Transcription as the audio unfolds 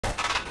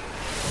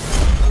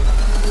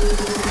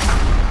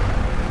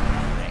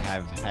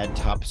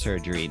had top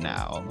surgery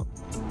now.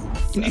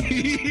 So.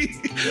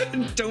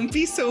 Don't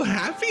be so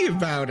happy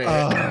about it.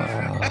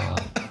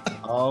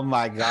 Oh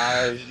my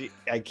gosh.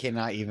 I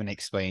cannot even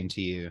explain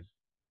to you.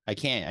 I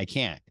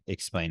can't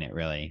explain it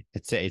really.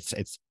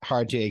 It's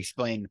hard to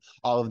explain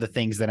all of the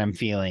things that I'm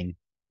feeling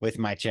with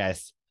my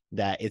chest,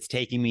 that it's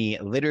taking me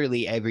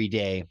literally every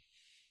day,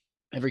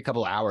 every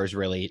couple hours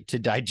really, to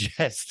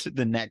digest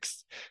the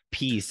next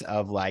piece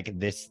of like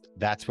this.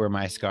 That's where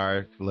my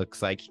scar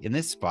looks like in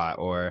this spot,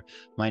 or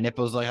my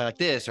nipples look like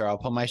this, or I'll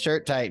pull my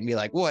shirt tight and be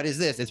like, what is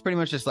this? It's pretty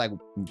much just like,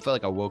 I feel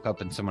like I woke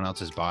up in someone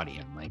else's body.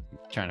 I'm like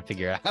trying to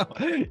figure it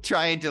out,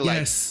 trying to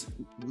like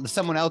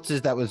someone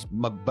else's that was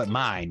but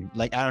mine.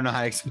 Like, I don't know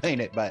how to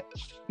explain it, but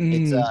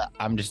it's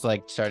I'm just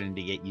like starting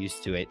to get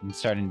used to it and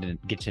starting to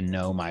get to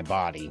know my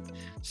body.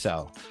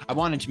 So I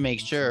wanted to make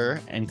sure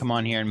and come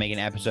on here and make an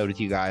episode with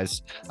you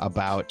guys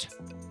about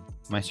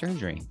my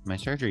surgery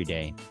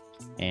day,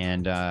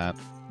 and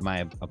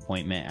my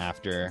appointment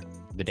after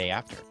the day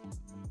after.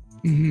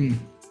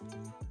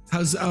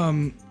 How's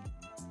I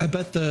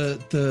bet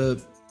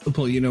the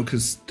well, you know,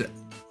 because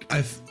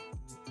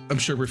I'm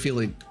sure we're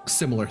feeling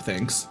similar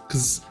things,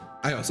 because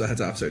I also had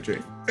top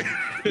surgery.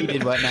 You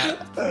did what now?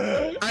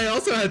 I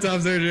also had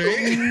top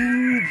surgery.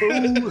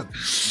 Ooh.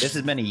 This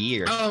has been a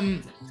year.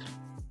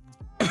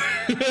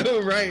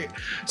 Right.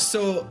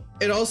 So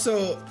it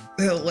also,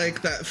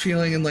 like, that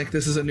feeling and like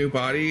this is a new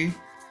body,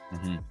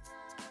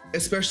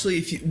 especially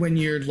if when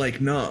you're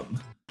like numb.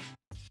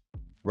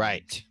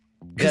 Right.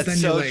 Because then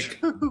so you're like,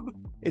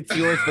 it's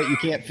yours, but you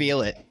can't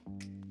feel it.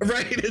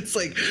 Right. It's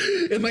like,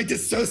 am I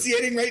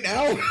dissociating right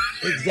now?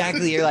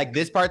 Exactly. You're like,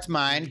 this part's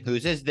mine.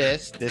 Whose is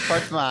this? This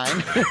part's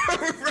mine.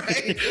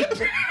 Right.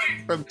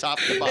 From top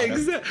to bottom.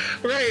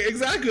 Right.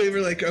 Exactly.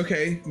 We're like,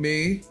 okay,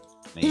 me.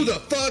 Who the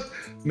fuck?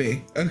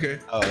 Me. Okay.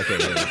 Oh, okay.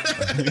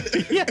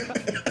 Yeah.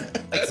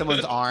 Like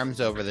someone's arms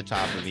over the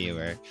top of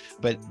you,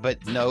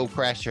 but no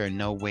pressure,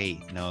 no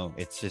weight. No,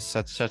 it's just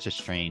such a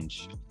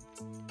strange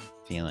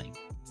feeling.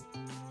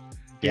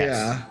 Yes.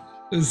 Yeah.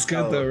 It's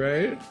good though,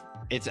 right?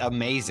 It's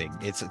amazing.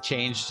 It's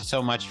changed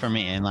so much for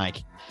me, and like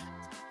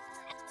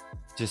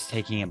just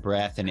taking a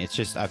breath, and it's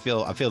just I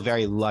feel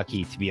very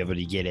lucky to be able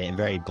to get it, and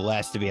very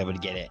blessed to be able to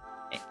get it,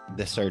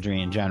 the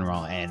surgery in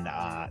general. And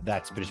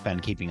that's just been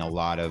keeping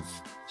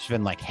it's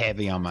been like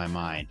heavy on my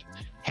mind,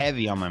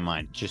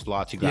 just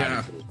lots of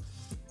gratitude.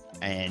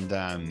 And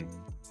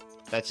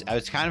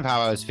that's kind of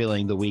how I was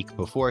feeling the week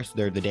before,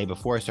 the day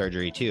before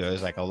surgery too. It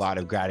was like a lot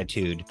of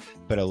gratitude,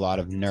 but a lot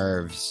of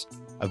nerves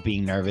of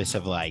being nervous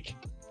of like,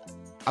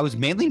 I was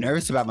mainly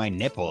nervous about my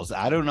nipples.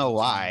 I don't know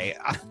why.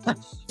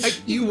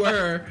 You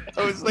were.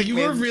 I was like, you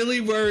were really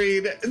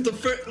worried.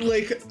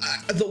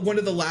 One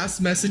of the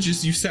last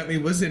messages you sent me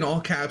was in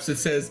all caps. It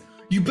says,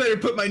 "You better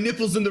put my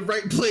nipples in the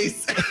right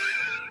place."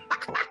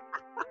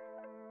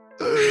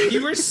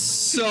 You were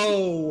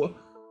so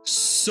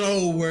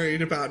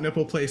worried about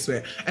nipple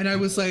placement, and I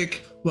was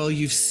like, "Well,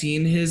 you've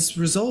seen his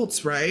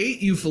results, right?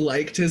 You've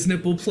liked his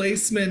nipple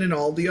placement and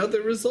all the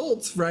other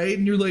results, right?"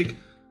 And you're like,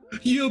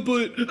 yeah,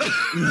 but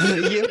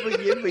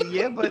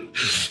yeah.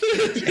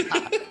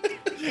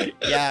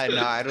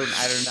 No, I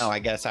don't know. I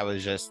guess I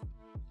was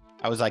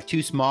like,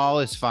 too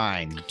small is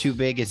fine, too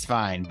big is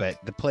fine,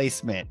 but the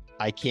placement,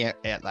 I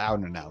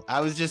don't know.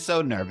 I was just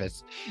so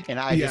nervous, and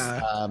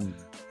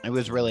it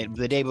was really,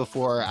 the day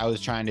before I was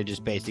trying to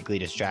just basically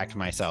distract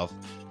myself,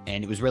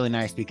 and it was really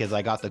nice because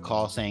I got the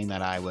call saying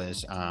that I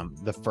was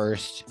the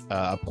first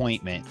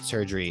appointment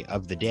surgery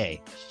of the day.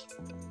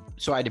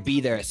 So I had to be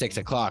there at 6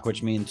 o'clock,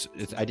 which means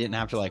I didn't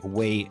have to like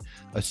wait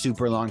a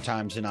super long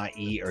time to not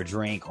eat or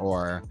drink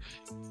or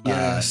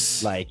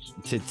like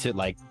to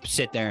like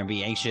sit there and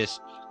be anxious.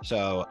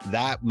 So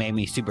that made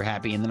me super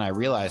happy. And then I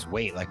realized,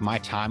 wait, like my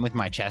time with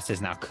my chest is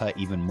now cut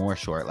even more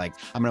short. Like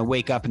I'm going to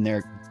wake up and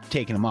they're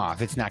taking them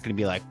off. It's not going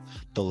to be like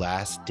the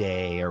last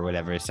day or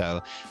whatever.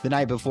 So the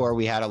night before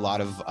we had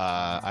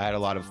I had a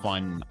lot of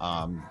fun.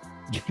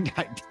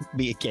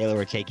 Me and Kayla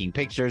were taking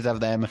pictures of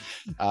them,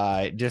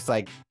 just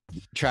like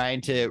trying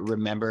to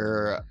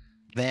remember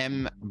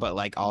them, but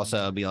like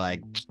also be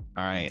like,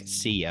 all right,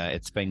 see ya,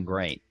 it's been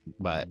great.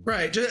 But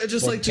right,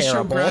 just like to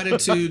show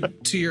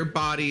gratitude to your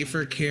body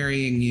for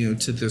carrying you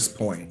to this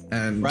point,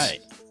 and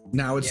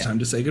now it's time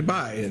to say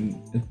goodbye.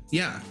 And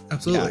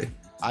absolutely.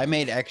 I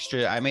made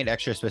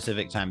extra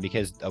specific time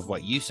because of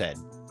what you said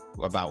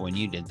about when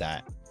you did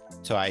that.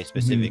 So I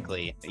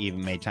specifically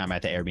even made time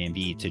at the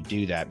Airbnb to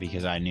do that,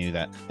 because I knew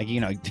that, like, you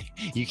know,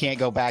 you can't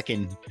go back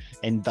and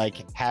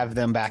like have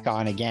them back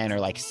on again or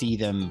like see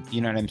them,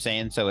 you know what I'm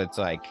saying? So it's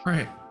like,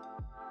 right.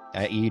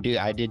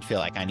 I did feel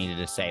like I needed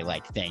to say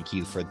like, thank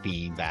you for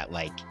being that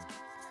like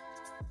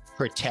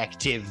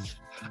protective.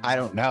 I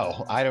don't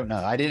know.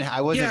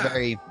 I wasn't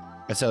very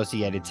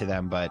associated to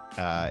them, but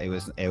it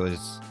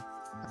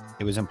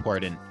was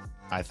important,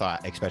 I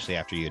thought, especially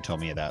after you had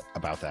told me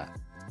about that.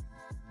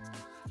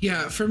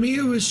 Yeah, for me,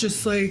 it was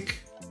just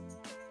like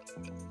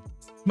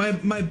my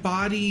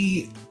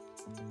body.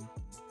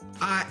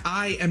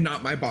 I am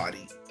not my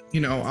body.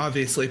 You know,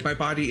 obviously, my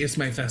body is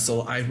my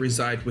vessel. I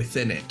reside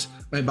within it.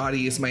 My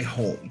body is my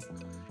home.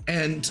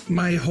 And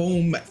my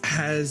home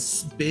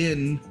has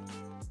been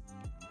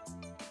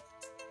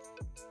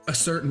a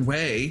certain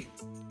way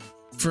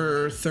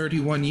for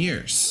 31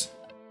 years.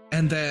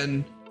 And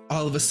then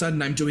all of a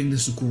sudden I'm doing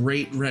this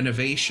great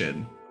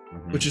renovation,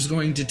 which is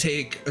going to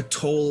take a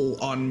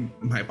toll on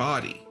my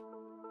body.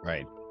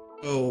 Right.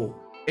 So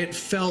it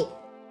felt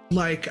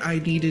like I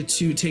needed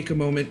to take a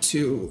moment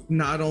to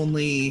not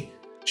only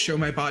show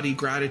my body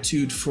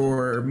gratitude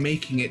for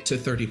making it to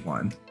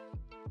 31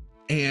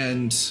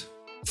 and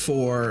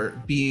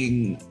for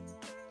being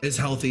as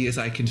healthy as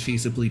I can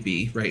feasibly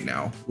be right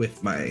now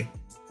with my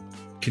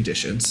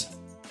conditions,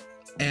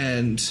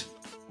 and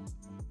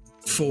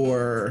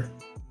for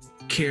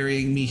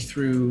carrying me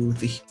through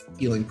the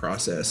healing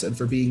process, and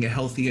for being a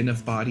healthy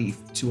enough body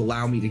to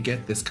allow me to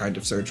get this kind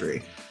of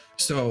surgery.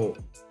 So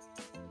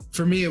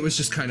for me, it was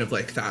just kind of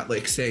like that,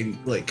 like saying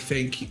like,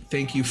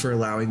 thank you for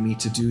allowing me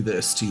to do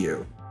this to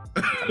you.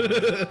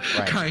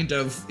 Right. Kind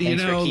of,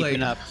 Thanks for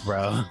keeping up,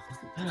 bro.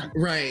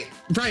 Right,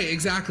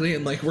 exactly.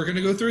 And like, we're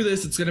gonna go through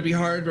this. It's gonna be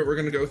hard, but we're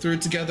gonna go through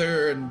it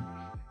together, and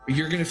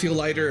you're gonna feel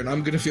lighter and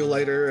I'm gonna feel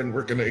lighter, and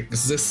we're gonna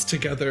exist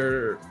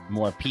together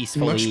more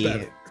peacefully. Much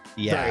better.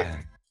 Yeah.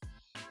 Right.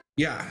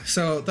 Yeah.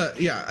 So that,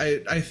 yeah,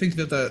 I think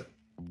that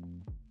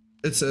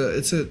it's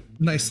a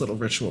nice little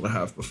ritual to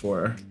have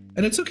before,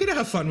 and it's okay to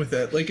have fun with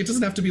it. Like, it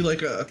doesn't have to be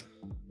like a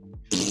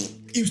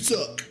you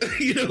suck,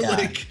 you know,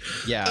 like,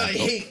 I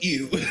hate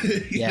you.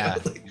 Yeah.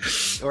 You know, like,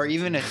 or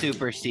even a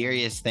super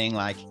serious thing,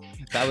 like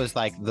that was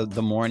like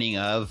the morning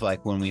of,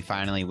 like, when we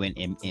finally went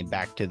in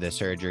back to the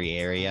surgery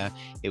area.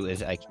 It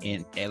was like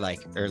not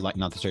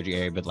the surgery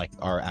area, but like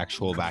our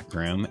actual back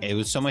room. It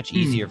was so much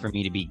easier for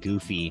me to be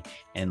goofy,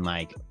 and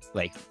like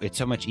it's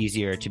so much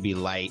easier to be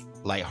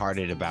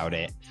lighthearted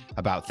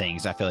about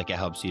things. I feel like it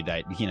helps you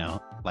digest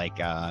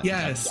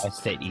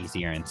it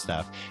easier and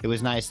stuff. It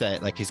was nice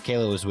that, like, because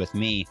Kayla was with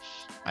me,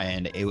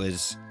 and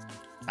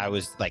I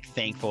was like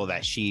thankful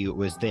that she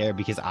was there,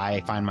 because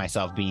I find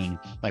myself being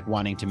like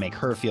wanting to make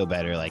her feel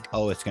better, like,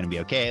 oh, it's gonna be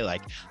okay,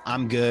 like,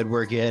 I'm good,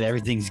 we're good,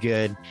 everything's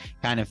good,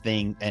 kind of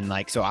thing. And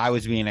like, so I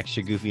was being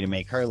extra goofy to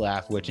make her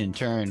laugh, which in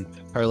turn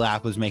her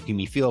laugh was making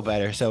me feel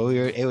better. So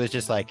it was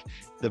just like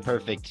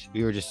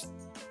we were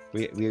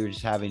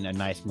just having a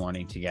nice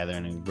morning together,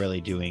 and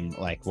really doing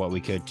like what we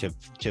could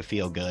to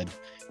feel good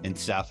and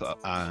stuff.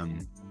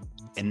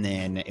 And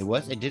then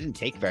it didn't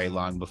take very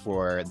long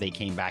before they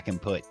came back and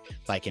put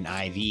like an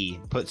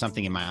IV, put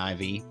something in my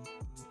IV.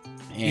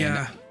 And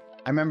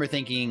I remember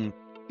thinking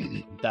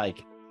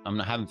like,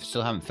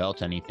 still haven't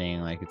felt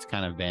anything. Like, it's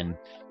kind of been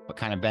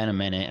a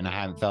minute, and I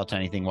haven't felt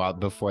anything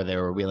before they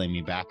were wheeling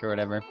me back or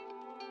whatever.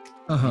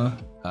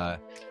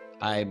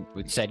 I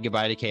said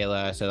goodbye to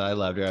Kayla. I said I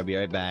loved her, I'll be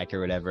right back or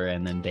whatever.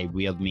 And then they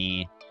wheeled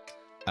me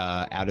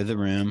out of the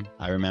room.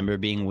 I remember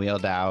being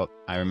wheeled out.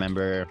 I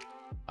remember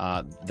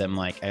them,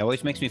 like, it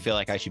always makes me feel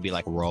like I should be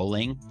like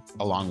rolling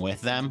along with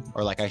them,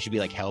 or like I should be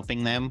like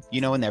helping them, you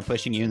know, when they're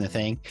pushing you in the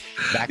thing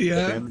back to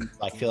the room.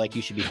 Like, feel like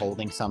you should be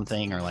holding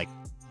something, or like,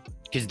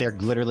 because they're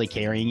literally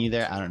carrying you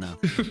there. I don't know.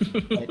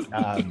 But,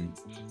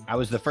 I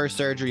was the first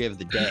surgery of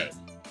the day,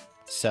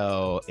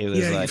 so it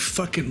was like, you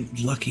fucking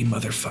lucky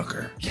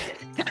motherfucker.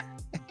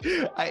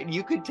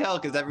 You could tell,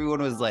 because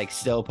everyone was like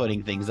still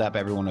putting things up.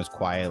 Everyone was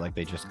quiet, like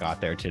they just got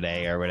there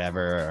today or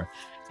whatever.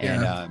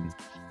 And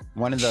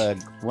one of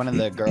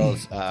the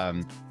girls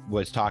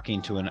was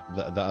talking to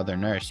the other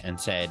nurse and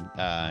said,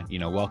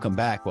 welcome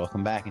back.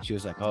 And she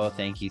was like, oh,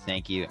 thank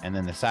you. And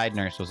then the side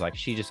nurse was like,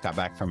 she just got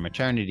back from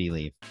maternity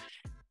leave.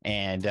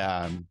 And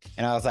I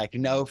was like,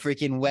 no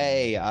freaking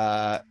way.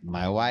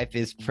 My wife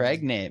is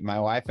pregnant. My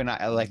wife and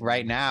I, like,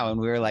 right now. And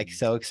we were like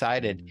so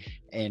excited.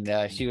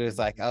 And she was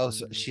like, oh,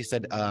 so she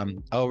said,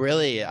 oh,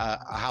 really?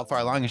 How far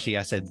along is she?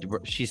 I said,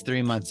 she's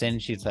 3 months in.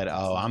 She said,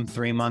 oh, I'm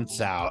 3 months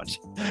out.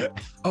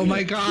 Oh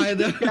my God.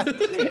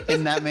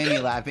 And that made me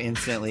laugh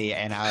instantly.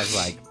 And I was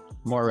like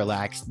more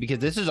relaxed, because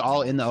this is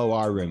all in the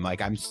OR room.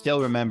 Like, I'm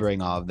still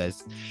remembering all of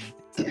this.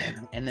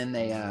 And then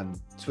they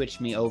switched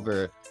me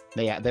over.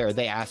 They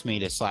asked me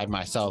to slide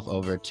myself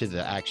over to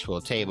the actual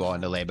table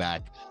and to lay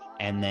back.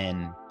 And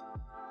then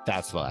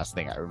that's the last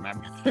thing I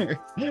remember.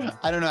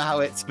 I don't know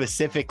how it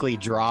specifically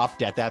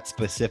dropped at that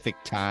specific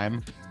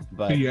time,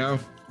 but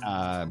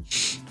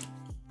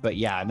But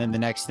yeah, and then the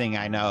next thing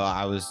I know,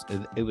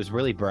 it was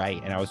really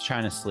bright, and I was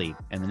trying to sleep.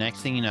 And the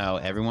next thing you know,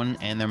 everyone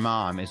and their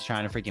mom is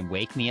trying to freaking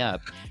wake me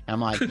up. And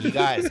I'm like, you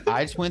guys,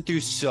 I just went through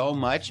so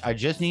much. I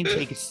just need to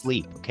take a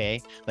sleep, okay?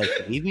 Like,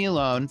 leave me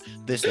alone.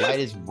 This light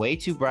is way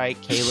too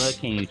bright. Kayla,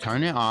 can you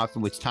turn it off?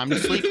 It's time to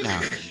sleep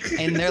now.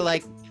 And they're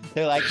like,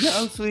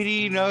 no,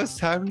 sweetie, no, it's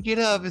time to get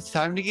up. It's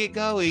time to get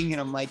going.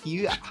 And I'm like,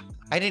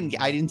 I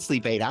didn't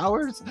sleep 8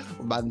 hours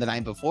the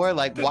night before.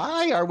 Like,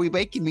 why are we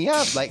waking me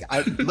up? Like,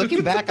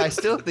 looking back, I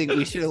still think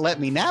we should have let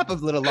me nap a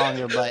little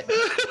longer, but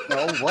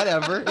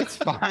whatever. It's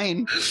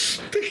fine.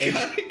 They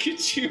gotta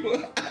get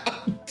you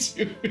out,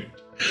 dude.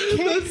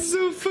 That's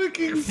so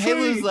fucking funny.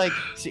 Kayla's like,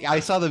 I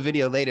saw the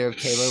video later of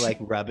Kayla like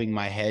rubbing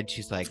my head.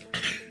 She's like,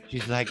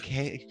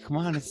 hey, come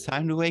on, it's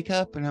time to wake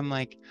up. And I'm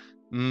like,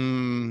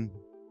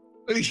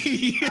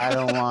 Yeah. I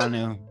don't want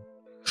to.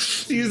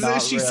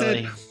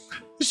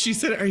 She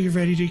said, "Are you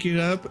ready to get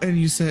up?" And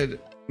you said,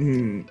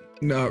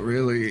 "Not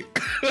really."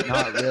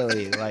 Not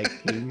really. Like,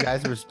 you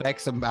guys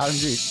respect some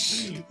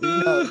boundaries.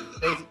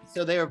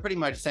 So they were pretty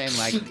much saying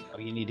like, oh,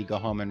 you need to go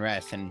home and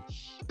rest. And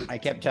I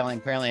kept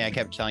telling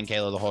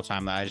Kayla the whole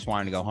time that I just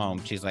wanted to go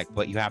home. She's like,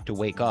 but you have to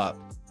wake up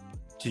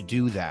to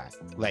do that.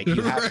 Like,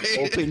 you have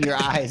to open your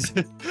eyes.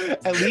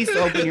 At least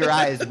open your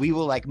eyes. We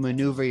will like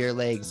maneuver your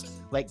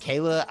legs. Like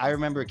I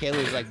remember Kayla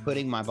was like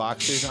putting my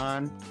boxers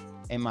on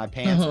and my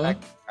pants back.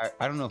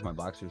 I don't know if my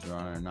boxers were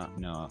on or not.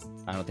 No,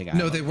 I don't think I.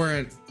 No, they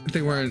weren't.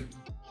 They weren't.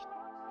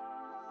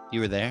 You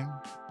were there?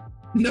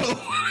 No.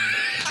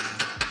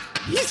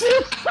 Yes,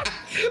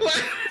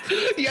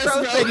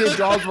 bro. Said your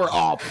jaws were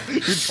off.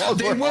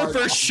 They were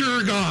for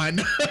sure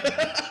gone.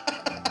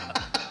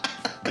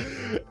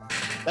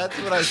 That's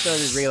when I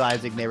started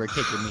realizing they were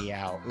kicking me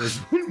out. It was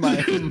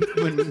when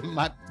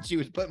she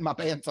was putting my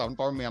pants on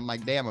for me. I'm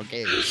like, damn,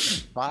 okay,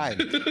 fine.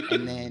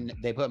 And then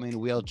they put me in a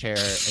wheelchair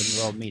and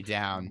rolled me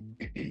down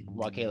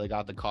while Kayla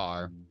got the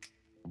car.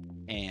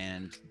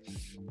 And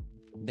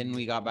then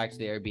we got back to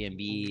the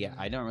Airbnb.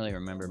 I don't really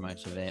remember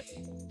much of it,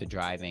 the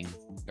driving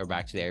or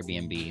back to the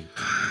Airbnb.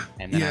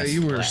 And then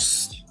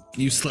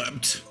you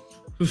slept.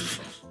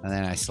 And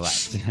then I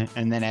slept.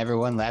 And then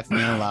everyone left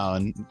me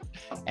alone.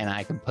 And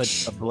I could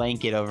put a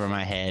blanket over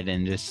my head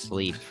and just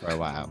sleep for a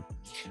while.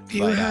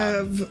 You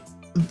have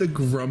the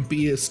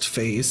grumpiest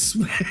face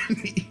when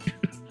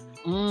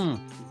Oh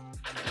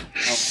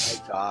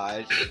my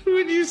gosh.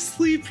 When you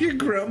sleep, your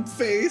grump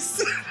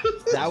face.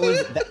 That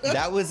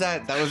was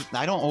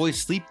I don't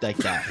always sleep like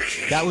that.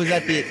 That was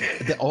at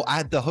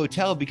the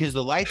hotel because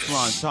the lights were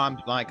on. So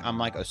I'm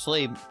like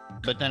asleep,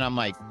 but then I'm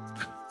like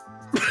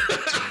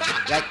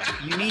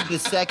you need the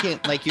second,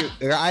 like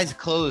your eyes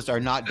closed are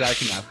not dark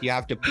enough. You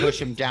have to push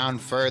them down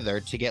further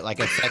to get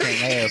like a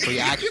second layer for you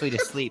actually to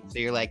sleep. So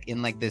you're like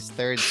in like this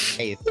third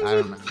space. I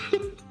don't know.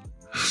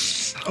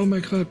 Oh my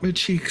God, my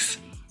cheeks.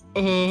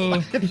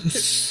 Oh.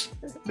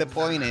 The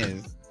point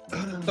is,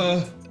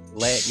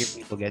 let your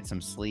people get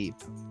some sleep.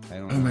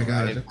 Oh my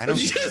God. I don't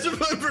just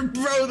remember,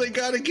 bro, they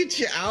gotta get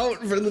you out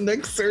for the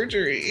next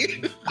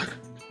surgery.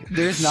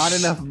 There's not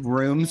enough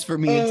rooms for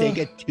me to take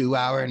a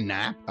 2-hour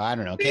nap. I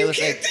don't know.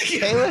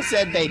 Kayla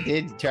said they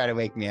did try to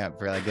wake me up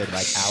for a good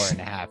hour and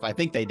a half. I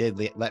think they did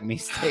let me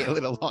stay a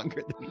little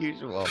longer than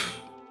usual.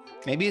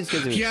 Maybe it's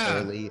because it was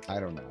early.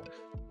 I don't know.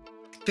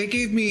 They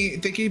gave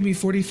me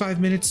 45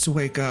 minutes to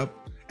wake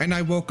up, and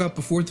I woke up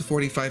before the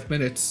 45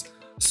 minutes.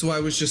 So I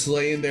was just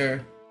laying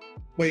there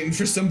waiting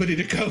for somebody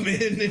to come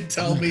in and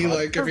tell me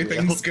like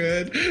everything's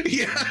good.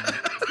 Yeah.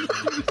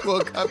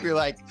 Woke up, you're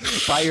like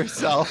by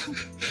yourself.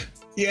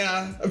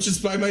 Yeah, I'm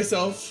just by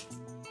myself.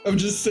 I'm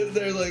just sitting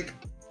there like.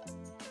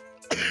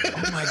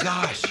 Oh my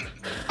gosh!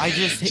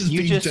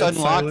 You just unlocked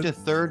silent. A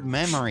third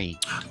memory.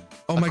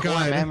 Oh my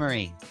God!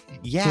 Memory.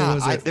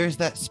 Yeah, there's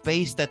that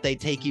space that they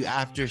take you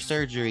after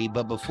surgery,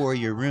 but before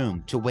your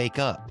room to wake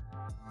up.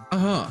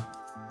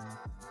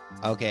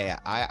 Okay,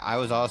 I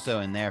was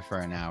also in there for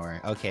an hour.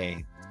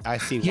 Okay, I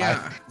see why.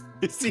 Yeah.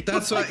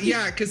 That's why,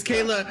 because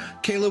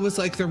Kayla was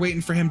like, they're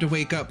waiting for him to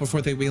wake up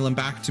before they wheel him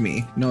back to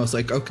me. And I was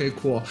like, okay,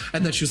 cool.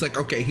 And then she was like,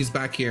 okay, he's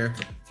back here.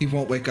 He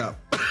won't wake up.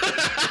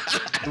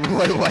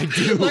 What do I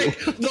do? Like,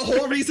 the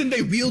whole reason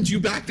they wheeled you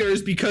back there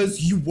is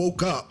because you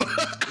woke up.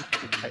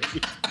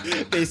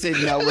 They said,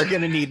 no, we're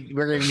gonna need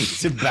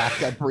some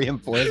backup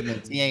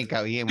reinforcements. He ain't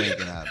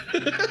waking up.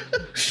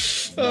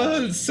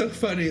 Oh, it's so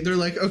funny. They're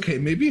like, okay,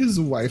 maybe his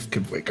wife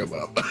could wake him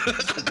up.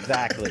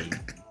 Exactly.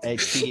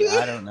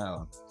 I don't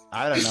know.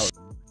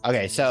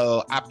 Okay,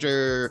 so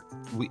after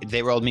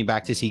they rolled me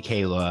back to see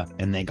Kayla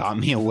and they got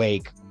me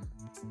awake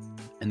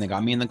and they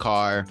got me in the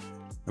car,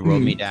 they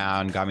rolled me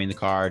down, got me in the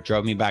car,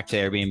 drove me back to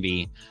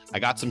Airbnb. I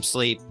got some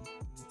sleep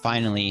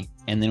finally.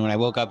 And then when I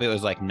woke up, it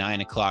was like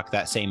 9 o'clock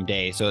that same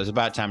day. So it was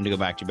about time to go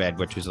back to bed,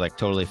 which was like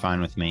totally fine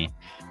with me.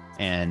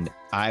 And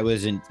I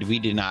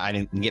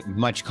didn't get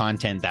much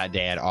content that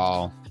day at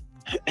all.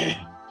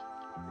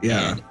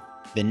 Yeah. And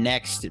the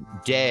next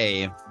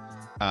day,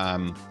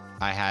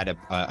 I had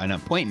an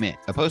appointment,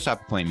 a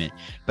post-op appointment,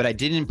 but I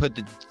didn't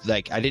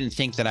I didn't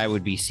think that I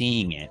would be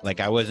seeing it. Like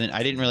I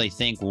didn't really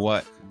think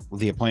what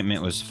the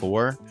appointment was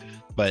for,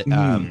 but,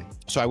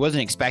 so I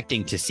wasn't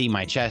expecting to see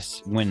my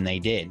chest when they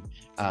did.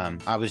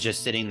 I was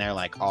just sitting there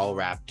like all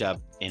wrapped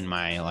up in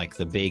my, like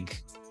the big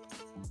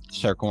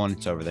circle one.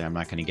 It's over there. I'm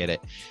not going to get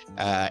it.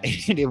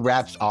 It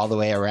wraps all the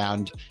way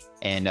around.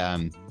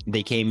 And,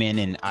 they came in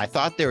and I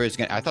thought there was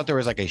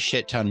like a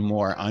shit ton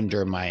more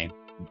under my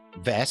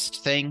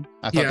vest thing.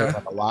 I thought there was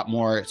like a lot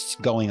more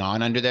going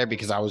on under there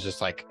because I was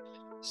just like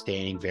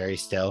standing very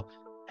still.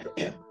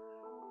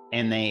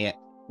 And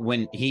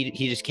when he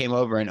just came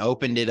over and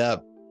opened it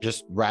up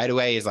just right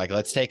away, he's like,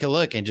 let's take a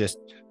look, and just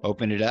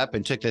opened it up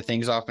and took the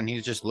things off, and he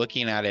was just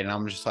looking at it, and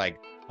I'm just like,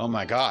 oh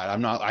my God,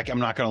 I'm not going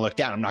to look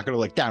down. I'm not going to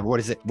look down.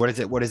 What is it? What is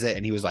it? What is it?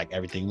 And he was like,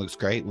 everything looks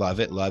great. Love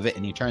it. Love it.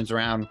 And he turns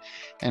around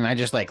and I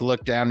just like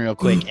looked down real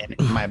quick and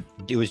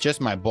it was just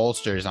my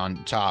bolsters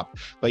on top.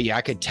 But yeah,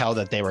 I could tell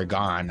that they were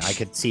gone. I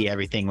could see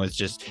everything was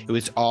just, it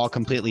was all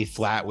completely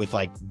flat with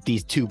like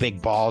these two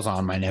big balls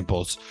on my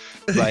nipples.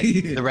 But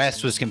the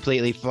rest was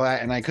completely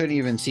flat and I couldn't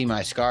even see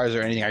my scars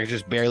or anything. I could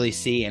just barely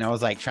see. And I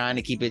was like trying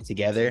to keep it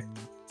together,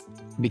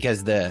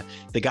 because the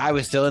guy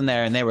was still in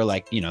there and they were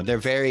like, you know, their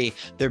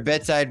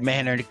bedside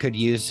manner could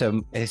use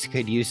some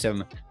extra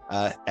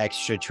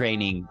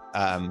training,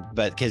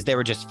 but because they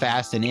were just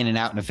fast and in and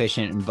out and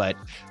efficient. But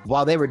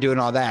while they were doing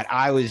all that,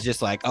 I was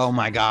just like, oh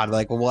my God,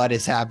 like what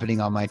is happening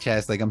on my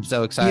chest? Like I'm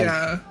so excited.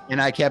 Yeah. And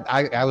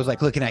I was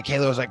like looking at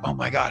Kayla, I was like, oh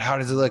my God, how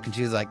does it look? And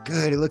she was like,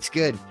 good, it looks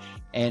good.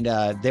 And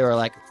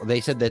they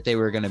said that they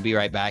were going to be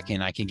right back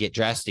and I could get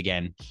dressed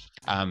again.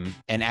 And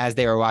as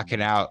they were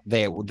walking out,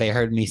 they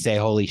heard me say,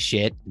 holy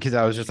shit, because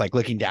I was just like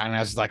looking down and I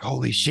was like,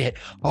 holy shit.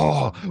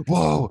 Oh,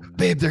 whoa,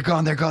 babe, they're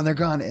gone.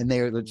 And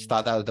they just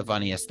thought that was the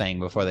funniest thing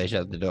before they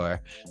shut the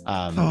door.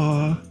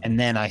 And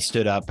then I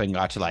stood up and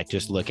got to like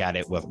just look at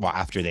it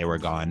after they were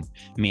gone.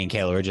 Me and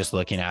Kayla were just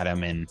looking at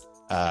them and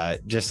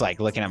just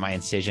like looking at my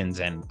incisions,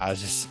 and I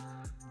was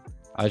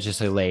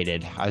just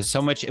elated.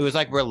 It was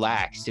like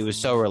relaxed. It was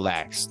so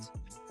relaxed,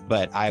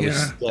 but I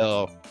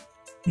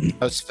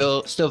was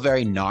still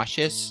very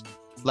nauseous,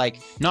 like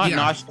not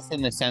nauseous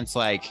in the sense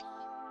like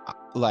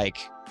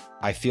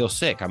I feel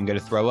sick, I'm gonna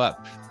throw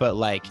up, but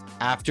like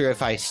after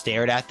if I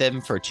stared at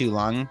them for too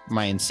long,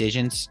 my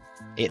incisions,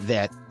 it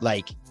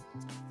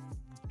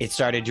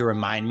started to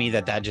remind me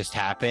that just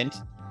happened.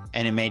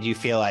 And it made you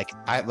feel like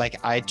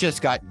I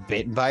just got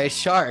bitten by a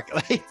shark.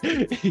 Like,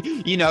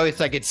 you know,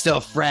 it's like, it's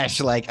still fresh.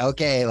 Like,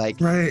 okay, like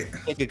right.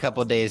 Take a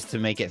couple days to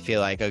make it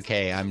feel like,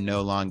 okay, I'm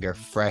no longer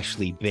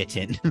freshly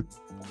bitten.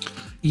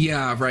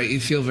 Yeah, right. You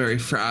feel very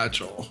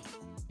fragile.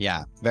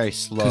 Yeah, very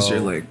slow. Because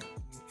you're like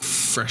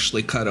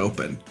freshly cut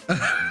open.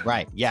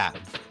 Right. Yeah.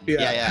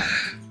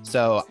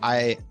 So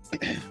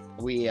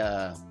we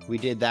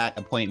did that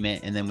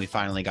appointment, and then we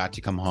finally got to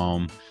come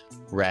home,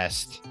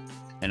 rest,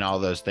 and all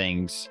those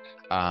things.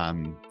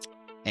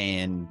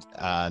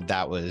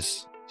 That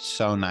was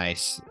so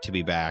nice to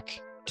be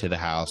back to the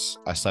house.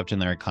 I slept in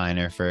the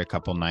recliner for a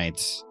couple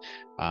nights.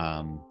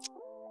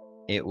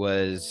 It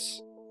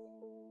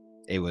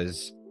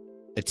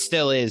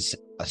still is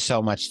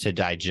so much to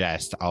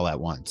digest all at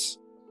once.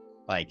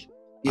 Like,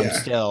 yeah.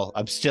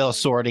 I'm still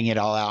sorting it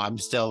all out. I'm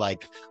still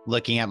like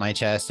looking at my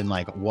chest and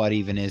like, what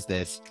even is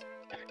this?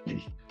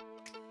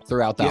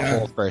 Throughout that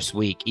whole first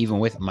week, even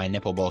with my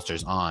nipple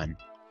bolsters on.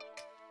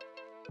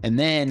 And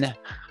then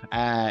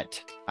I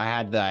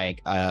had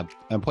like an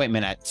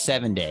appointment at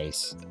 7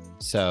 days.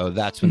 So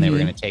that's when they were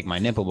going to take my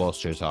nipple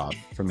bolsters off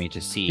for me to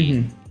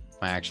see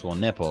my actual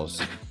nipples,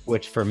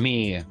 which for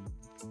me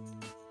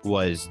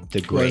was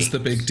the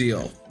big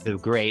deal. The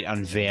great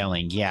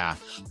unveiling. Yeah.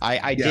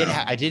 I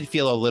did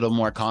feel a little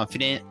more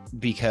confident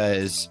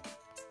because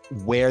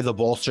where the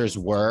bolsters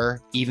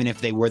were, even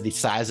if they were the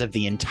size of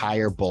the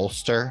entire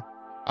bolster,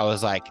 I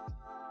was like,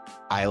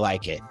 I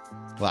like it.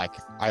 Like,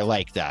 I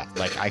like that.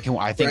 Like, I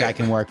think I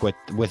can work with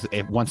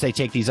it. Once they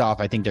take these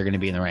off, I think they're going to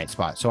be in the right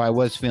spot. So I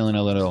was feeling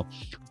a little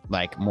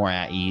like more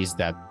at ease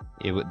that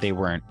they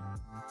weren't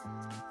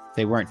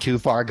too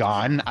far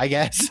gone, I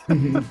guess.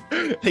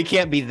 They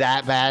can't be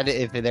that bad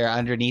if they're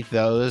underneath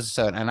those.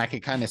 So, and I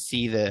could kind of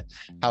see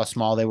how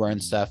small they were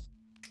and stuff.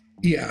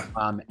 Yeah.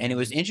 And it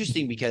was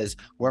interesting because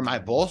where my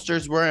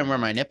bolsters were and where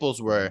my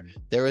nipples were,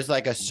 there was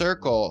like a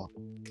circle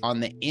on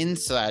the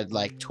inside,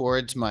 like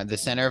towards the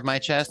center of my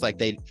chest. Like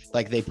they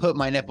put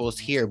my nipples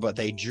here, but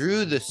they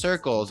drew the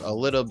circles a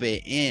little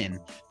bit in.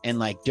 And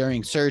like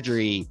during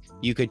surgery,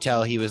 you could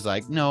tell he was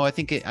like, no, I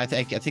think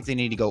they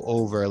need to go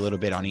over a little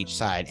bit on each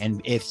side.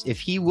 And if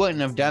he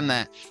wouldn't have done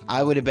that,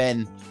 I would have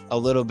been a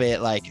little bit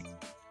like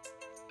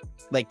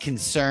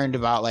concerned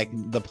about like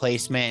the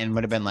placement, and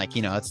would have been like,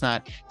 you know, it's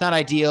not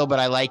ideal, but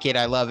I like it,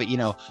 I love it, you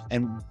know.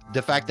 And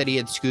the fact that he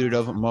had scooted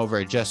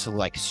over just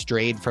like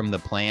strayed from the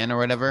plan or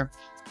whatever,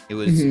 it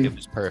was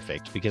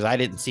perfect, because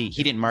he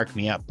didn't mark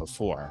me up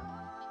before.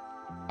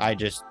 He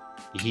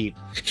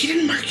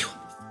didn't mark you.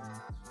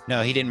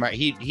 No, he didn't mark.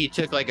 He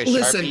took like a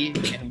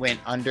Sharpie and went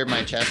under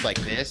my chest like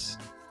this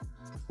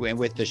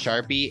with the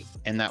Sharpie,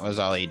 and that was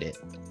all he did.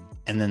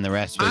 And then the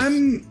rest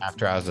was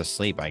after I was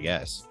asleep, I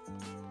guess.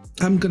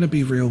 I'm going to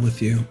be real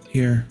with you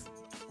here.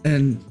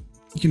 And,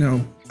 you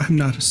know, I'm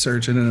not a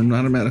surgeon and I'm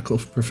not a medical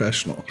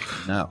professional.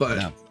 No, but,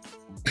 no.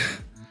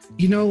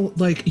 You know,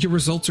 like, your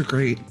results are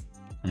great.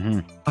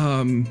 You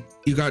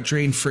got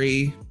drain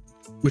free,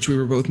 which we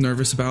were both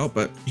nervous about,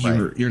 but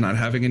you're not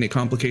having any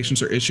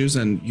complications or issues,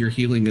 and your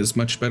healing is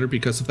much better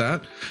because of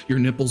that. Your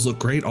nipples look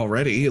great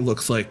already. It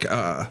looks like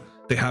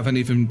they haven't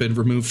even been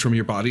removed from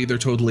your body. They're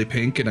totally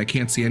pink, and I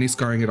can't see any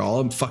scarring at all.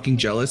 I'm fucking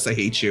jealous. I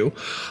hate you.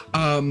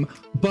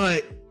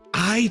 But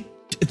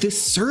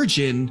this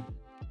surgeon,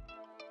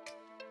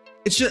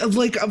 it's just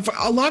like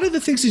a lot of the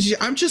things is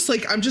I'm just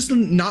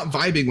not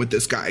vibing with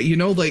this guy, you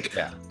know, like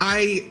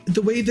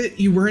the way that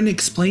you weren't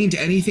explained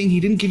anything, he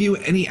didn't give you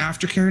any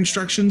aftercare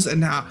instructions,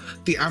 and now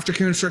the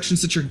aftercare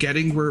instructions that you're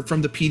getting were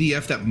from the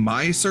PDF that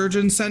my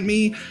surgeon sent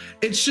me.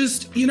 It's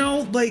just, you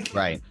know, like,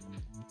 right.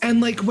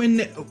 And like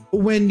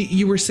when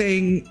you were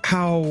saying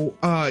how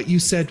you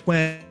said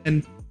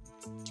when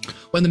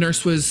the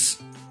nurse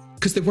was,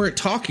 because they weren't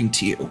talking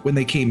to you when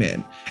they came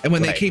in, and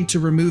when they came to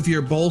remove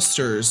your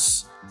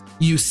bolsters,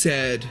 you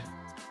said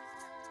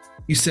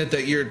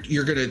that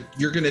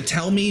you're gonna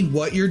tell me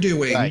what you're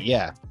doing.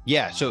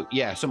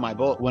 So my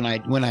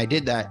when I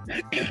did that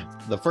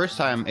the first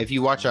time, if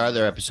you watch our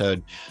other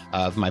episode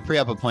of my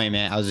pre-op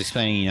appointment, I was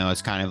explaining, you know,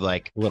 it's kind of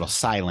like a little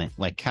silent,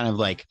 like kind of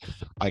like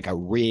a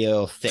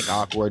real thick,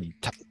 awkward,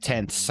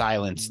 tense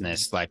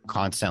silenceness, like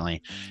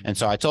constantly. And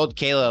so I told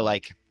Kayla,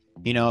 like,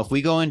 you know, if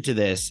we go into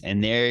this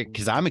and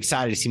because I'm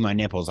excited to see my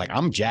nipples, like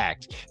I'm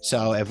jacked.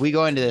 So if we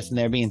go into this and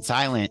they're being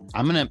silent,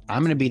 I'm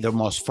gonna be the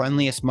most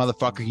friendliest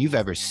motherfucker you've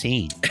ever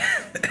seen.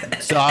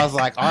 So I was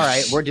like, all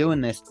right, we're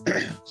doing this.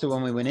 So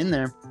when we went in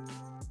there,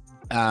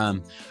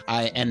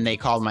 and they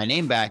called my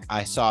name back,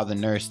 I saw the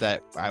nurse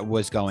that I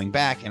was going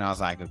back, and I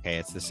was like, okay,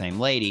 it's the same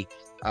lady.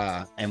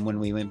 And when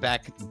we went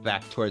back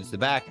towards the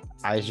back,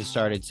 I just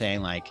started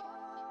saying, like,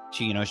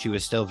 she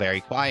was still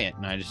very quiet,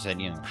 and I just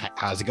said, you know,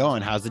 how's it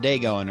going? How's the day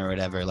going? Or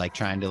whatever, like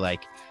trying to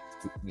like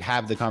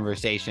have the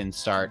conversation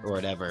start or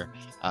whatever.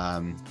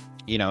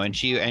 You know, and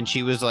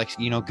she was like,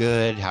 you know,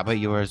 good. How about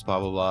yours? Blah,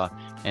 blah, blah.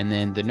 And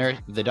then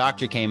the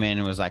doctor came in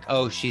and was like,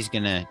 oh, she's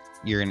gonna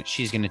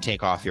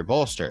take off your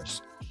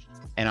bolsters.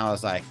 And I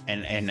was like,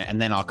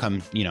 and then I'll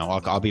come, you know,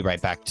 I'll be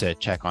right back to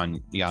check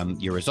on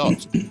your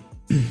results.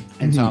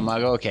 And so I'm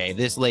like, okay,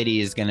 this lady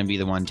is going to be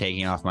the one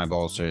taking off my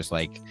bolsters.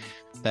 Like,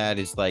 that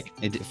is like,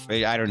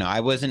 I don't know. I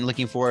wasn't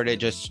looking forward to it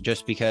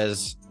just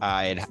because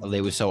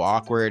it was so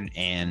awkward,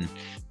 and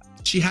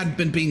she hadn't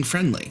been being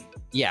friendly.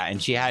 Yeah,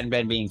 and she hadn't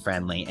been being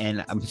friendly.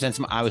 And since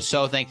I was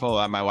so thankful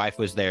that my wife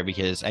was there,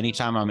 because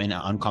anytime I'm in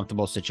an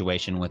uncomfortable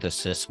situation with a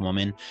cis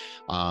woman,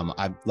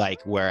 I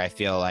like where I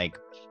feel like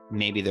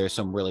maybe there's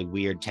some really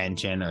weird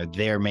tension, or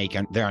they're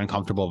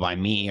uncomfortable by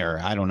me, or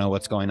I don't know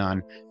what's going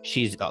on.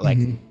 She's like,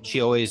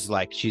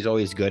 she's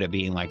always good at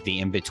being like the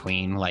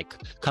in-between, like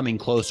coming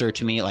closer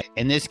to me. Like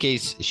in this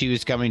case, she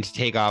was coming to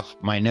take off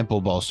my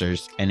nipple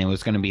bolsters, and it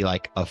was going to be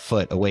like a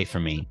foot away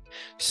from me.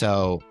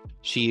 So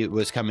she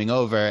was coming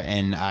over,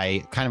 and I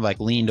kind of like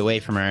leaned away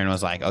from her and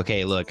was like,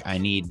 okay, look, I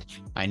need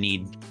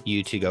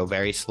you to go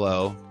very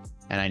slow,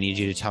 and I need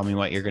you to tell me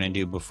what you're going to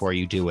do before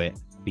you do it,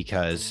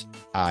 because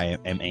I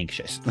am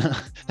anxious.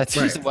 That's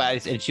just why.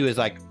 And she was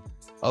like,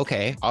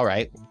 okay, all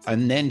right.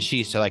 And then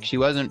she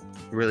wasn't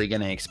really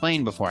going to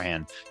explain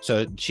beforehand.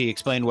 So she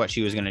explained what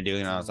she was going to do.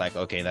 And I was like,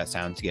 okay, that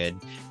sounds good.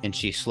 And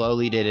she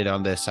slowly did it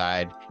on this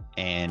side.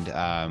 And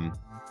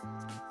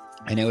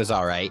it was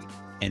all right.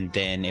 And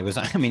then it was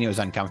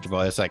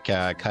uncomfortable. It's like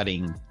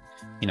cutting,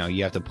 you know,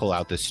 you have to pull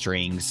out the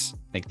strings.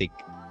 Like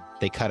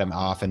they cut them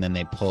off, and then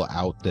they pull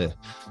out the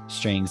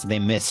strings. They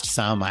missed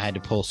some. I had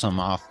to pull some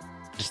off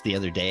just the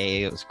other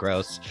day. It was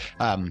gross.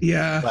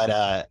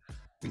 But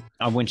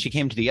when she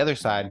came to the other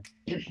side,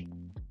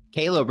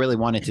 Kayla really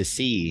wanted to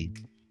see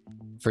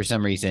for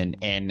some reason,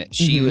 and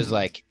she was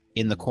like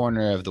in the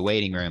corner of the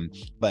waiting room.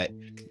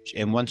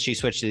 And once she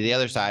switched to the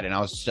other side, and I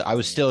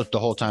was still the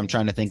whole time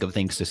trying to think of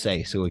things to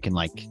say so we can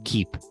like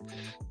keep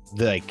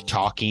like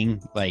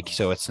talking, like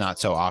so it's not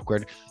so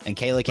awkward. And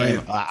Kayla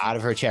came out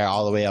of her chair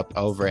all the way up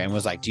over and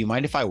was like, do you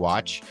mind if I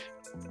watch?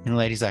 And the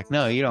lady's like,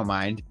 no, you don't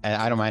mind.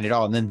 I don't mind at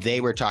all. And then they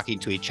were talking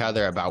to each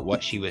other about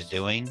what she was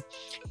doing,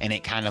 and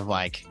it kind of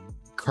like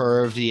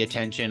curved the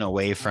attention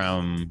away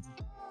from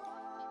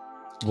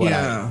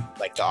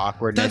like the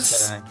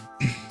awkwardness.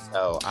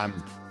 So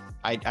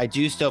I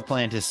do still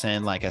plan to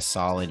send like a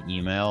solid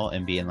email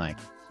and being like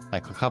a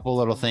couple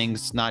little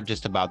things, not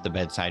just about the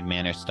bedside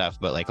manner stuff,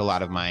 but like a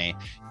lot of my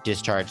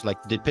discharge,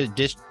 like the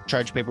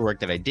discharge paperwork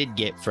that I did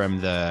get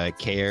from the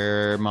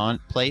Caremont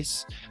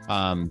place.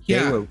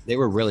 They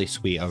were really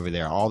sweet over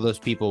there. All those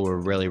people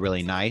were really,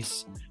 really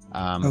nice.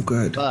 Oh,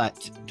 good.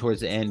 But towards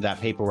the end, that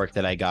paperwork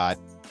that I got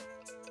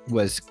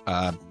was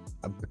I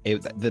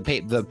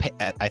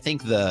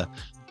think the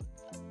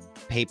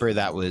paper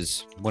that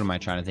was, what am I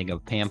trying to think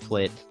of?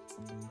 Pamphlet.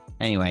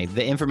 Anyway,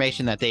 the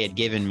information that they had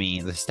given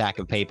me, the stack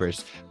of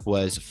papers,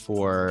 was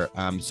for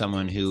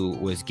someone who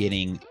was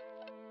getting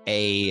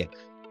a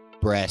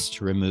breast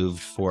removed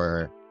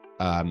for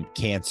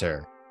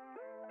cancer,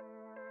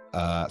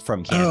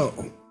 from cancer.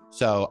 Oh.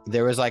 So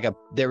there was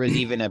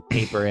even a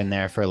paper in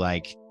there for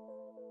like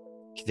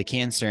the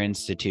Cancer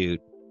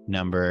Institute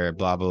number,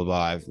 blah, blah,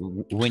 blah.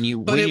 When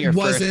you're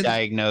first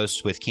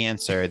diagnosed with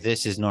cancer,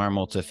 this is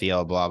normal to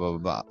feel, blah, blah,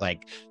 blah.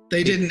 Like,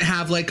 they didn't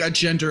have like a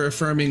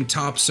gender-affirming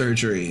top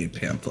surgery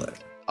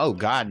pamphlet. Oh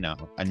God, no,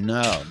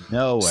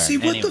 nowhere. See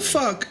what the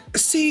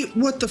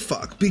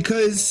fuck?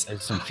 Because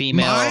there's some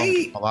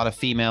a lot of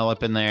female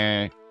up in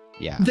there.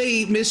 Yeah,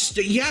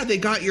 they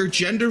got your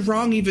gender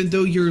wrong, even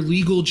though your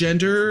legal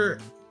gender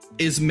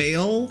is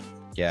male.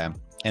 Yeah,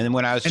 And then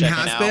when I was and checking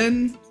has out,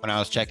 been. when I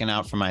was checking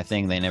out for my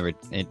thing, they never,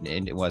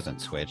 it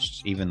wasn't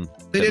switched. Even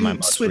They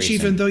didn't switch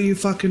recent, even though you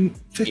fucking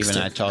fixed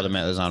even it. I told them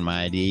it was on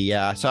my ID.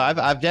 Yeah. So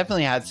I've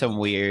definitely had some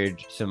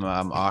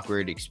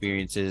awkward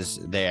experiences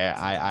there.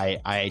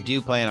 I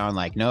do plan on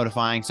like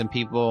notifying some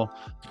people.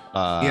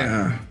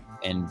 Yeah.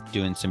 And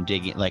doing some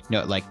digging, like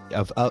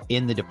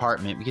in the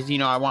department, because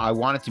I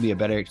want it to be a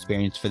better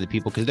experience for the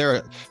people, because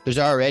there's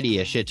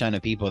already a shit ton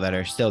of people that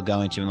are still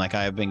going to, and like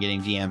I've been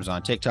getting DMs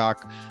on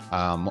TikTok,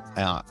 on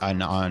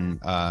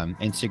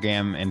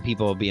Instagram, and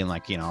people being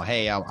like,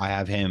 hey, I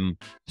have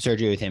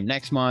surgery with him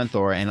next month,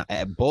 and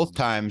both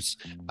times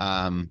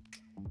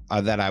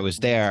that I was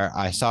there,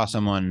 I saw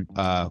someone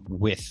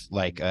with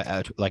like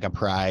a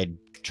pride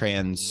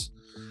trans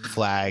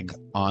flag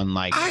on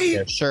like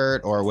their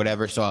shirt or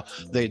whatever. So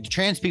the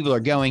trans people are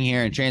going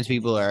here, and trans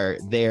people are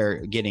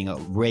there getting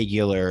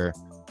regular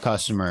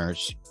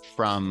customers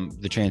from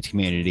the trans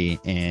community.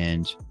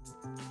 And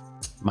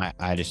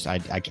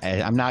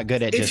I'm not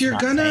good at just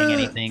not saying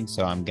anything,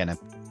 so I'm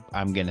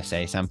gonna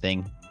say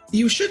something.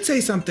 You should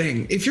say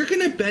something. If you're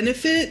gonna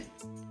benefit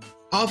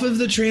off of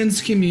the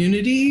trans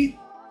community,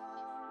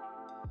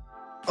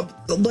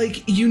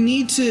 like, you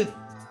need to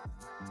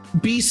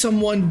be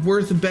someone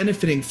worth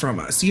benefiting from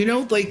us,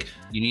 like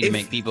you need to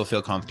make people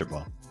feel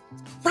comfortable,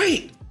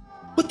 right?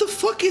 What the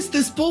fuck is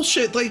this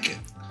bullshit? Like,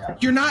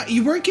 you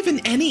weren't given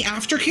any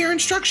aftercare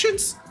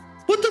instructions.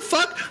 What the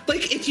fuck?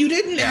 Like, if you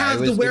didn't have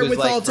the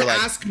wherewithal to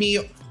ask me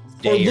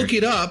or look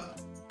it up,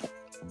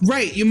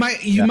 right, you might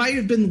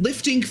have been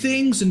lifting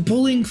things and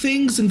pulling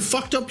things and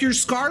fucked up your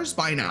scars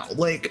by now.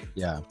 Like,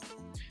 the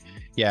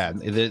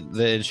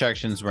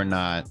instructions were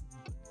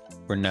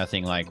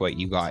nothing like what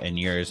you got in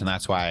yours, and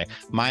that's why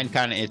mine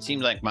it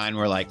seemed like mine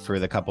were like for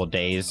the couple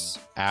days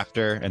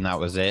after, and that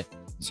was it.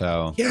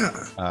 So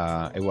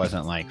it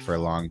wasn't like for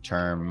long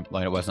term,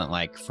 like it wasn't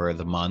like for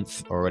the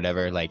month or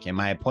whatever. Like, and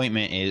my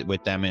appointment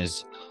with them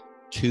is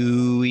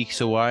 2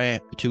 weeks away.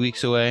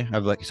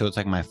 I've like, so it's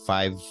like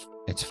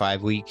it's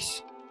 5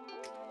 weeks.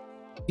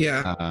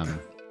 And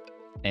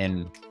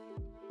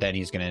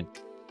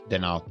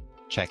then I'll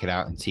check it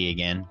out and see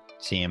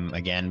him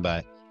again,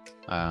 but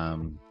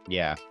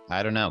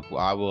I don't know.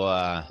 I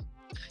will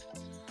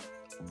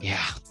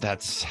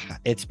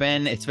it's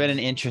been an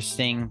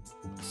interesting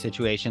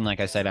situation. Like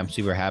I said, I'm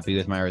super happy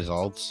with my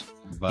results,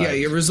 but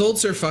your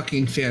results are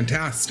fucking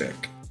fantastic.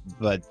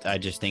 But I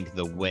just think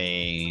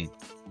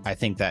I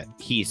think that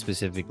he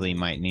specifically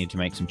might need to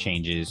make some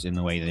changes in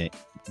the way that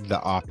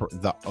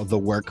the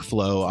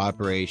workflow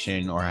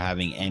operation, or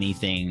having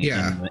anything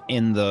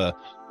in the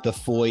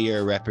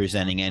foyer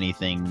representing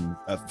anything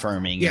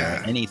affirming,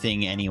 or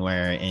anything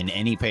anywhere in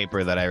any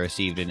paper that I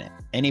received in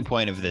any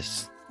point of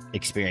this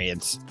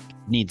experience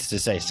needs to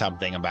say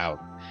something about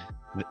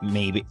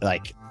maybe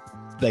like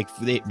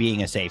it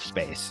being a safe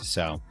space.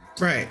 So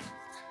right,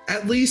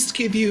 at least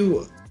give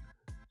you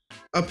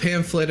a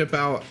pamphlet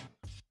about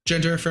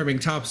gender affirming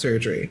top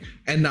surgery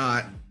and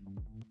not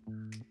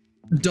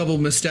double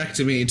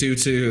mastectomy due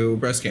to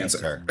breast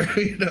cancer.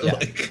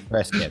 Like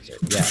breast cancer.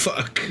 Yeah.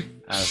 Fuck.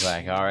 I was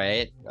like, all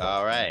right.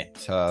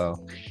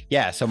 So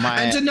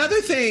and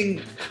another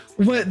thing,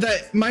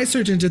 that my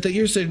surgeon did that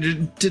your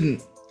surgeon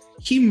didn't,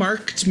 he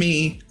marked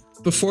me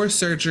before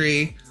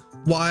surgery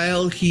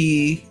while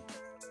he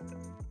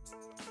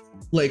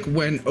like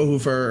went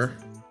over,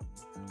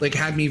 like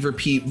had me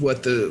repeat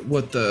what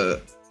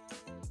the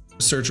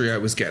surgery I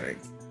was getting.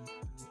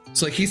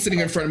 So like he's sitting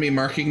in front of me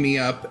marking me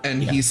up,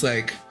 and he's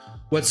like,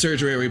 what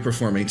surgery are we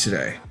performing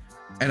today?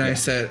 And I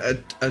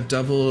said a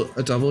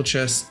double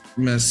chest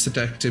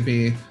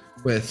mastectomy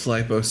with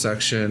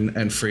liposuction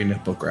and free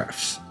nipple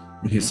grafts.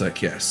 And he's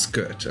like, yes,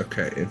 good,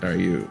 okay. And are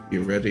you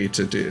ready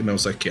to do? And I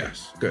was like,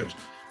 yes, good.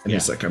 And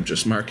he's like, I'm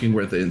just marking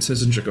where the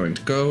incisions are going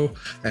to go.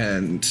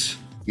 And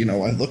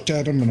I looked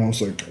at him and I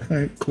was like, all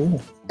right,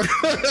 cool.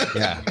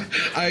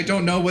 I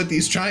don't know what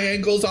these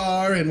triangles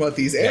are and what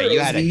these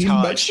arrows mean,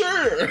 but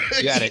sure.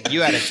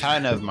 you had a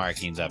ton of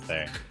markings up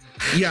there.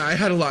 Yeah, I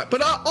had a lot,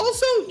 but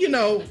also,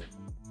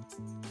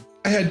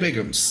 I had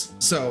bigums,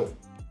 so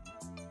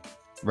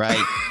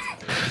right.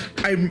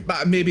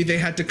 Maybe they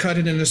had to cut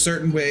it in a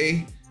certain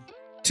way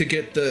to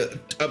get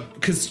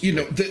because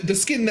the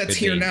skin that's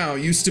here now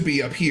used to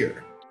be up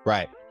here.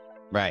 Right.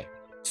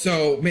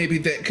 So maybe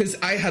because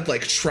I had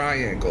like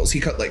triangles, he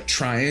cut like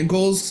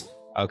triangles.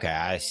 Okay,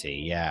 I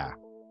see. Yeah.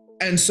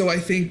 And so I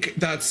think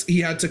he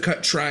had to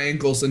cut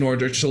triangles in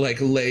order to like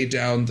lay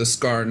down the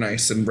scar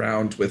nice and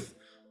round with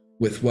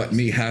what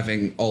me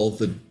having all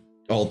the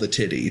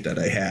titty that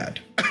I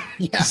had.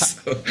 Yeah.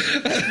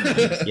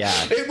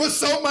 It was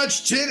so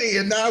much titty,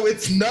 and now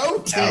it's no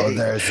titty. Oh,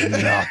 there's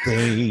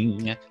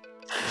nothing.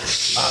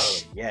 Oh,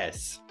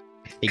 yes.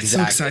 Exactly.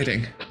 So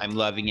exciting. I'm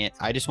loving it.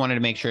 I just wanted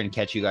to make sure and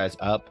catch you guys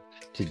up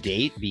to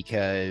date,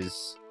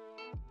 because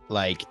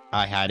like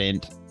I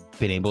hadn't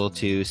been able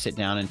to sit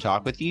down and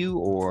talk with you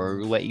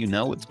or let you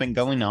know what's been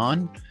going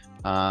on.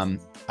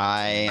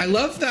 I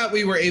love that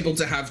we were able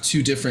to have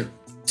two different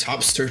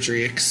top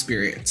surgery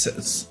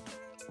experiences.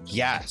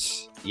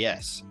 Yes.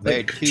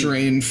 Like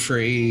drain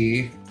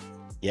free.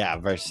 Yeah,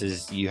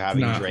 versus you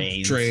having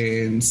drains.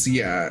 Drains,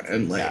 yeah,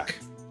 and like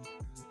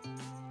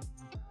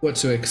what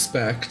to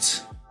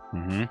expect.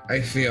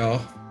 I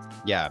feel.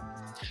 Yeah,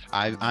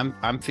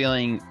 I'm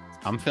feeling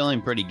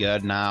pretty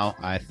good now.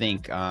 I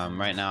think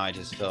right now I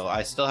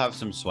still have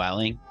some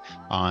swelling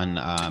on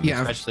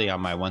especially on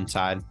my one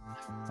side.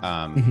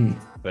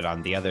 But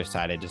on the other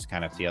side, it just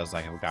kind of feels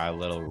like I've got a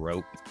little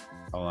rope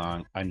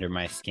along under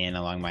my skin,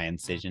 along my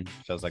incision.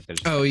 Feels like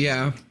there's that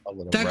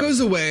rope.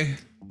 Goes away.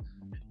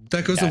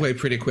 That goes away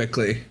pretty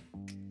quickly.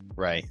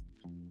 Right.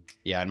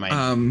 Yeah, and my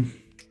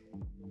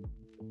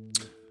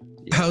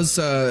how's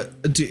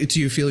do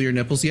you feel your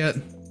nipples yet?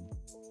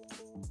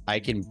 I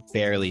can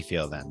barely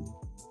feel them.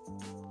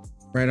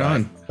 Right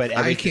on. But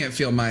I can't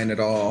feel mine at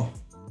all.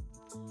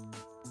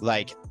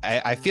 Like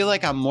I feel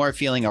like I'm more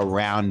feeling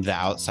around the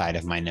outside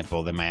of my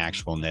nipple than my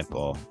actual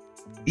nipple.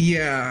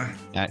 Yeah.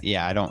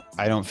 I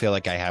don't feel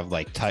like I have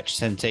like touch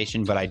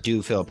sensation, but I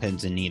do feel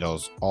pins and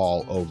needles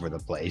all over the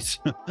place.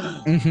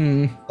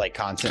 Like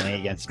constantly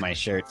against my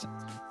shirt.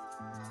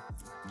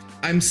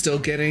 I'm still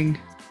getting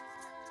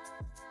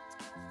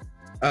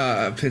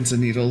pins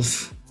and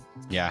needles.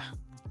 Yeah.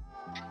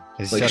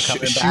 It's like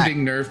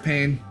shooting nerve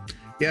pain.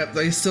 Yep,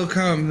 they still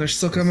come. They're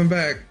still coming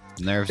back.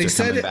 Nerves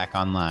are coming back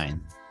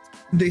online.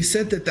 They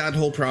said that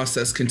whole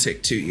process can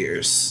take 2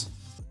 years.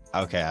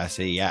 Okay, I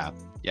see. Yeah.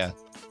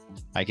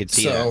 I could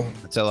see that.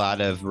 It's a lot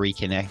of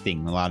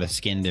reconnecting, a lot of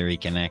skin to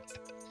reconnect.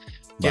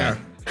 But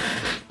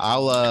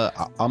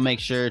I'll make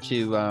sure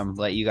to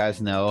let you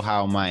guys know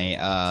how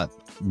my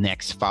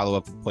next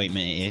follow-up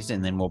appointment is,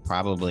 and then we'll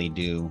probably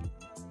do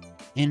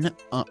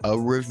a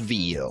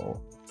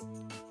reveal.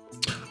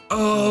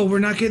 Oh, we're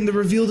not getting the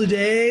reveal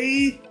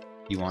today?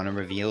 You want to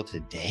reveal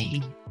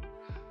today?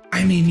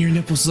 I mean, your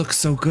nipples look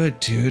so good,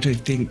 dude. I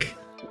think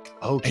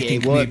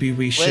maybe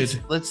we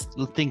should. Let's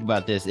think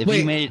about this.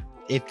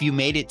 If you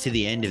made it to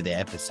the end of the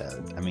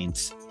episode, I mean,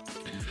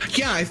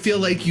 yeah, I feel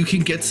like you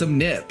can get some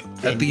nip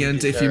at the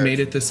end if you made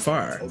it this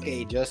far.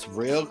 Okay, just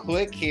real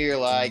quick here,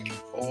 like,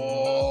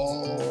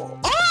 oh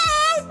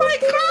my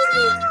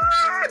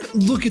God!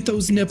 Look at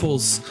those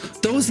nipples.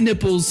 Those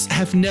nipples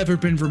have never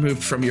been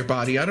removed from your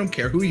body. I don't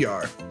care who you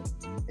are.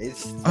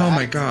 Oh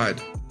my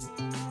God.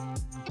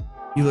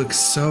 You look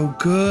so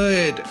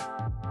good.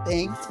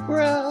 Thanks,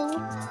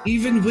 bro.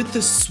 Even with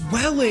the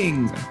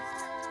swelling.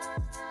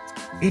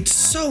 It's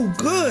so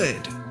good.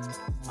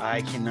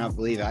 I cannot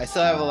believe it. I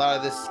still have a lot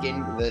of the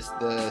skin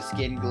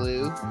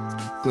glue.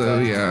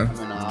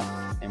 Coming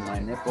off, and my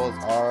nipples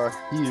are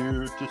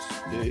here to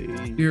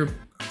stay. You're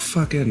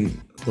fucking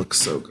look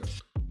so good.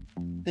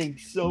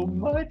 Thanks so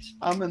much.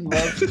 I'm in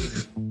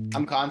love.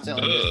 I'm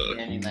constantly just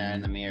standing there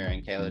in the mirror,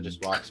 and Kayla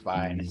just walks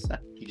by, and it's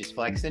like, you just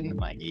flexing. I'm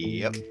like,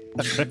 yep.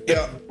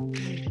 Yeah.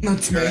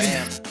 That's Here me. I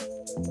am.